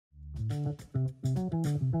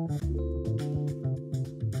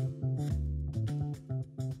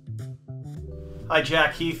Hi,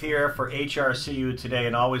 Jack Heath here for HRCU Today,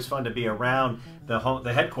 and always fun to be around the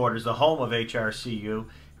headquarters, the home of HRCU,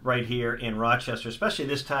 right here in Rochester, especially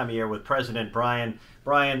this time of year with President Brian.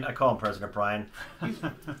 I call him President Brian.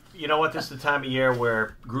 You know what? This is the time of year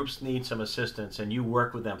where groups need some assistance, and you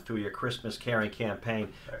work with them through your Christmas Caring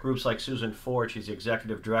campaign. Groups like Susan Ford, she's the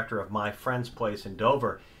executive director of My Friend's Place in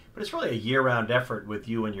Dover. But it's really a year-round effort with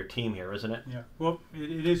you and your team here, isn't it? Yeah, well,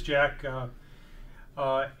 it is, Jack.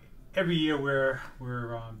 Every year we're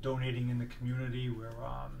donating in the community. We're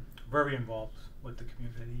very involved with the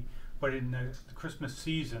community. But in the Christmas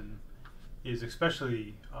season is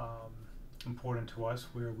especially important to us,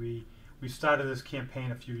 where we started this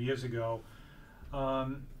campaign a few years ago,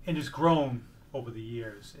 and it's grown over the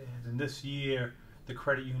years. And in this year, the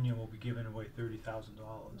credit union will be giving away $30,000.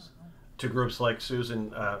 To groups like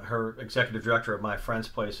Susan, her executive director of My Friend's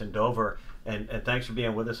Place in Dover, and thanks for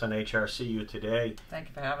being with us on HRCU Today. Thank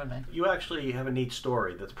you for having me. You actually have a neat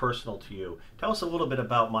story that's personal to you. Tell us a little bit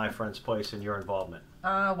about My Friend's Place and your involvement.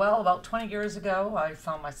 Well, about 20 years ago, I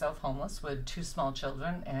found myself homeless with 2 small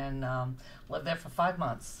children and lived there for 5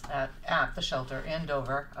 months at the shelter in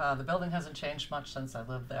Dover. The building hasn't changed much since I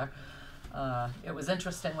lived there. It was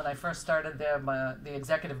interesting when I first started there. The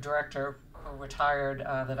executive director who retired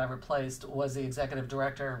that I replaced was the executive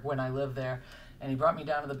director when I lived there, and he brought me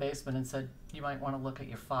down to the basement and said, "You might want to look at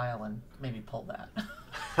your file and maybe pull that."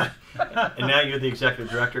 And now you're the executive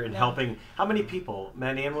director and helping how many people,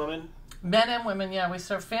 men and women? Men and women, yeah. We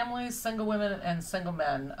serve families, single women and single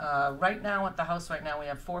men. Right now at the house right now we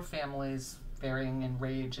have 4 families varying in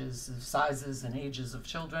ranges, sizes and ages of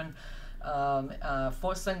children.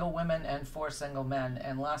 4 single women and 4 single men,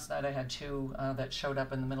 and last night I had 2 that showed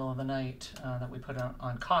up in the middle of the night that we put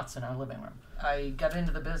on cots in our living room. I got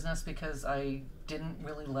into the business because I didn't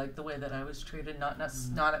really like the way that I was treated, not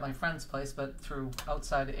at My Friend's Place, but through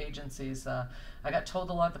outside agencies. I got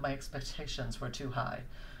told a lot that my expectations were too high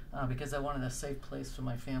because I wanted a safe place for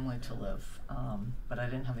my family to live, but I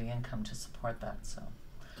didn't have the income to support that. So,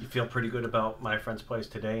 Do you feel pretty good about My Friend's Place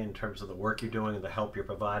today in terms of the work you're doing and the help you're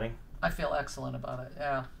providing? I feel excellent about it.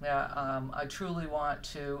 Yeah. I truly want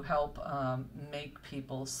to help make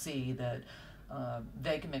people see that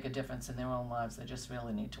they can make a difference in their own lives. They just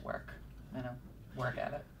really need to work at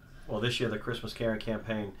it. Well, this year the Christmas Caring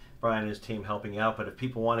campaign, Brian and his team helping out. But if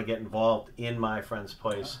people want to get involved in My Friend's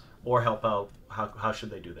Place or help out, how should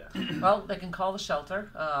they do that? Well, they can call the shelter.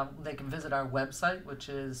 They can visit our website, which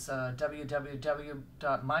is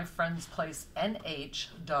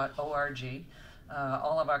www.myfriendsplacenh.org.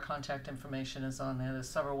 All of our contact information is on there. There's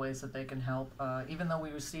several ways that they can help. Even though we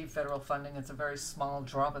receive federal funding, it's a very small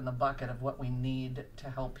drop in the bucket of what we need to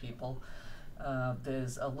help people.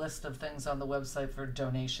 There's a list of things on the website for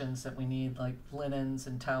donations that we need, like linens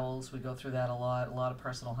and towels. We go through that a lot of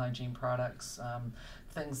personal hygiene products,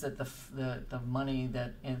 things that the money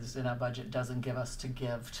that is in our budget doesn't give us to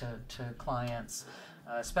give to clients.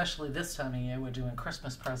 Especially this time of year, we're doing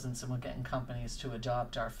Christmas presents and we're getting companies to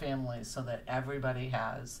adopt our families so that everybody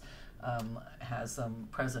has them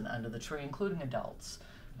present under the tree, including adults.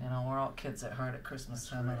 You know, we're all kids at heart at Christmas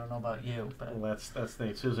time. I don't know about you, but well, that's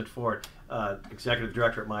neat. Susan Ford, executive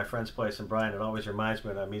director at My Friend's Place, and Brian. It always reminds me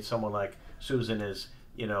when I meet someone like Susan is,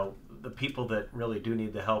 you know, the people that really do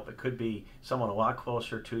need the help. It could be someone a lot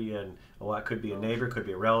closer to you, and could be a neighbor, could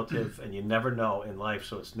be a relative, and you never know in life.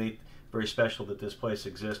 So it's neat. Very special that this place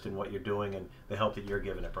exists and what you're doing and the help that you're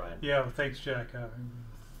giving it, Brian. Yeah, well, thanks, Jack.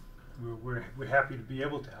 We're happy to be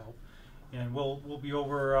able to help, and we'll be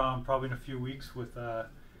over probably in a few weeks with a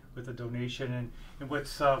donation. And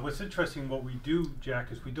what's interesting, what we do,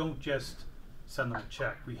 Jack, is we don't just send them a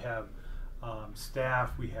check. We have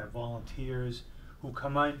staff, we have volunteers who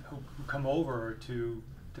come over to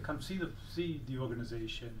come see the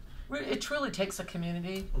organization. It truly takes a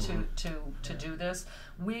community to do this.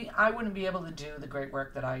 I wouldn't be able to do the great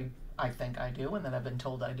work that I think I do and that I've been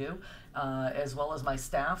told I do, as well as my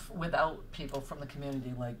staff, without people from the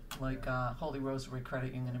community like Holy Rosary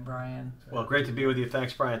Credit Union and Brian. Well, great to be with you.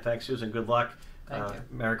 Thanks, Brian. Thanks, Susan. Good luck. Thank you.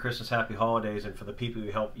 Merry Christmas, Happy Holidays, and for the people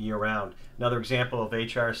who help year-round. Another example of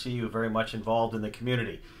HRCU very much involved in the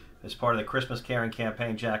community. As part of the Christmas Caring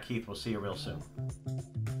campaign, Jack Heath. We'll see you real soon.